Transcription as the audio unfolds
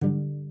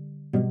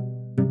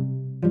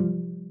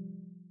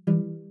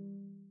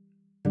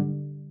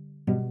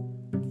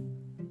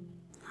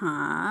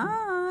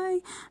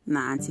Hi,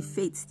 na Auntie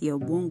Faith, the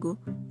Obongo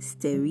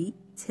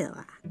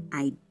storyteller.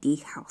 I dey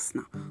house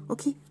now.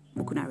 Okay,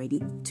 Mokuna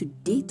ready?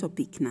 Today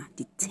topic na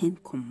the 10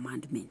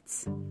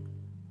 commandments.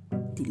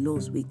 The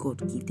laws wey God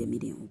give them,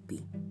 make them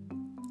obey.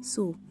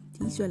 So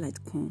the Israelites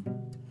come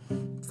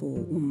for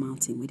one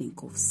mountain wey dem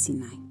call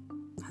Sinai.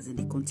 As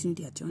they continue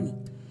their journey,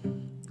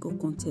 God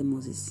come tell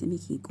Moses, say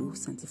make he go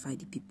sanctify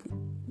the people.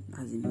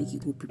 As in, make he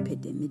go prepare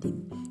them, make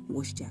them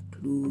wash their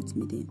clothes,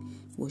 make them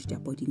wash their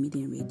body, make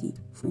them ready.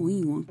 For when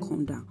you want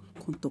come down,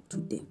 come talk to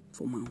them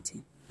for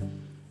mountain.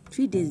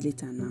 3 days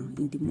later now,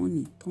 in the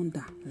morning,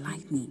 thunder,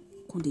 lightning,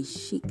 come they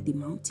shake the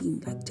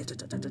mountain like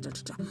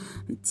ja.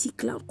 And thick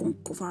cloud come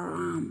cover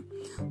am.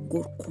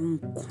 God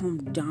come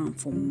down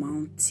from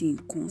mountain,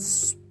 come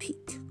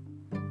speak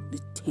the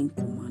 10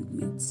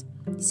 commandments.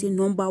 He say,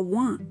 number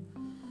 1,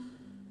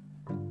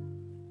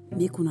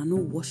 make una no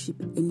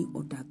worship any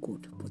other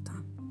God but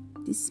am.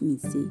 This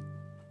means say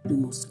we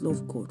must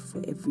love God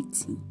for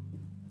everything,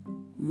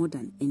 more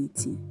than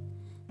anything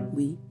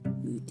we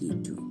dey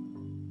do.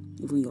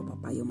 Even your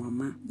papa, your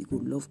mama, you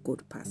go love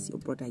God past your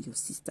brother, your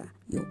sister,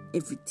 your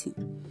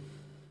everything.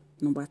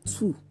 Number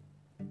 2,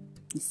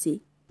 he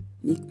say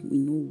make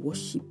them no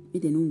worship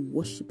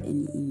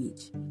any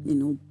image. They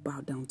no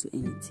bow down to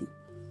anything.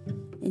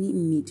 Any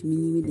image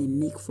meaning wey they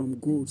make from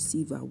gold,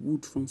 silver,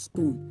 wood, from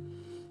stone.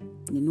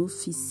 They no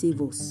fit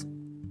save us.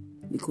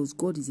 Because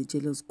God is a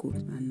jealous God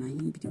and na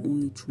him be the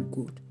only true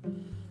God.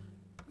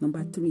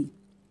 Number 3,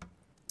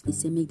 he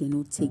say make them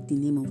not take the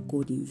name of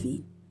God in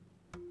vain.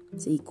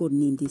 Say God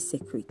name dey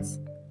secret.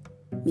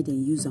 Make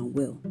them use am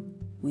well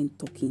when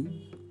talking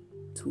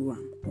to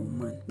am or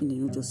man. Make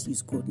them not just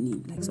use God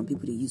name like some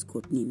people they use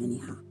God name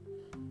anyhow.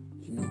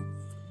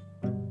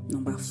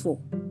 Number 4,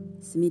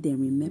 say make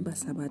them remember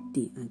Sabbath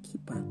day and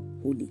keep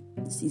am holy.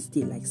 The 6th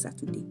day like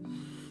Saturday.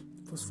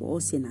 Because for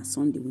us here na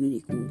Sunday we know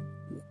they go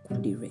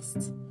work, they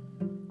rest.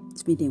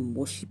 Make them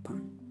worship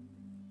am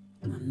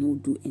and no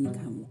do any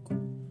kind of work.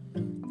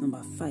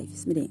 Number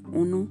 5, make them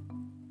honor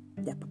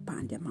their papa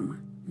and their mama.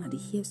 Now they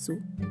hear so.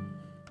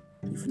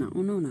 If you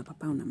honor una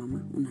papa and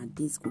mama, una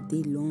days go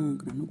day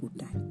long, and no go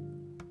die.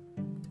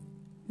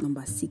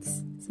 Number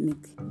 6,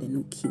 make them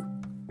no kill.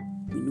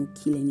 We no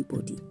kill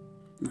anybody.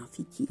 Now if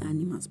you kill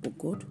animals, but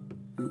God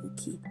no go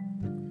kill.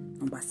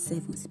 Number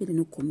 7, make them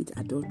no commit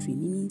adultery.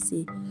 Meaning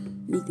say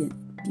make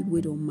them people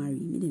wey don't marry,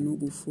 make them no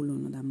go follow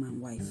another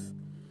man's wife.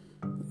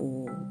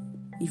 Or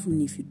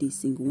even if you dey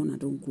single, one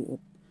don't grow up,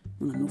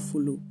 one no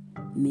follow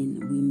men,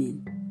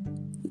 women,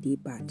 it dey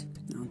bad.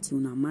 Now until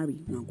una marry,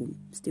 una go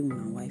stay with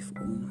una wife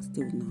or una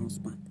stay with una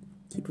husband.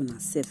 Keep una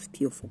self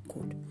pure for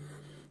God.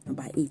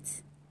 Number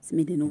 8,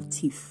 make them no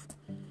thief.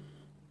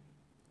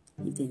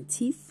 If them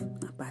thief,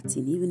 na bad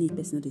thing. Even if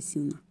person no dey see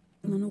una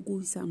no go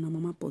inside una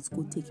mama pot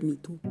go take me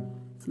too.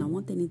 If una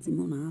want anything,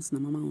 una ask una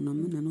mama,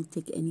 una no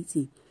take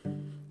anything.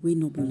 We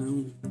no be una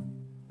own.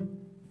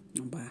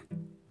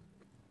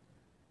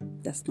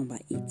 That's number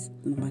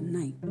 8. Number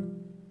 9,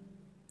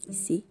 you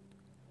see,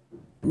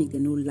 make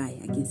them no lie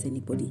against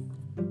anybody.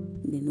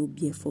 They no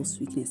bear false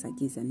witness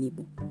against a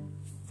neighbor.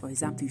 For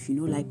example, if you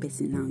no like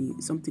person now,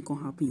 something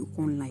can happen, you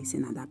can't lie, say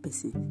na that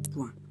person do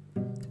one.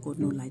 God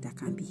no like that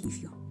kind of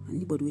behavior.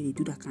 Anybody where they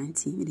do that kind of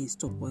thing, when they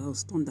stop or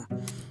else thunder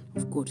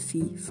of God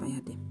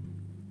fire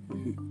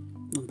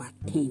them. Number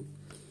 10,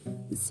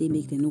 you say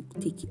make them no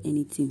take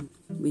anything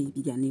where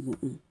be their neighbor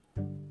own.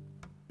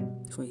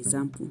 For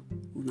example,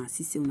 una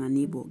see say una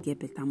neighbor get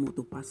better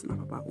motor pass una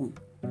papa own.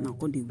 Una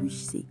come dey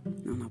wish say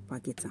na una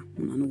papa get am.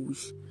 Una no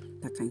wish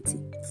that kind of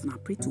thing. If una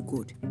pray to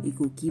God, He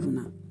go give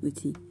una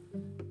wetin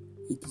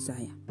He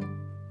desire.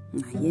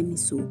 Una hear me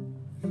so?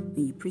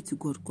 When you pray to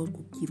God, God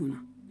go give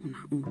una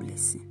own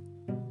blessing.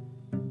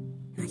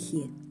 Na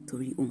here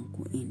tori own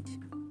go end.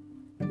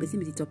 Wetin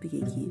be the topic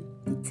again?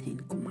 The 10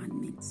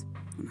 commandments.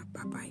 Una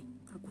bye bye.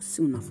 I go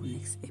see una for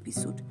next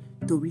episode.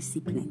 Tori see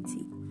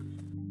plenty.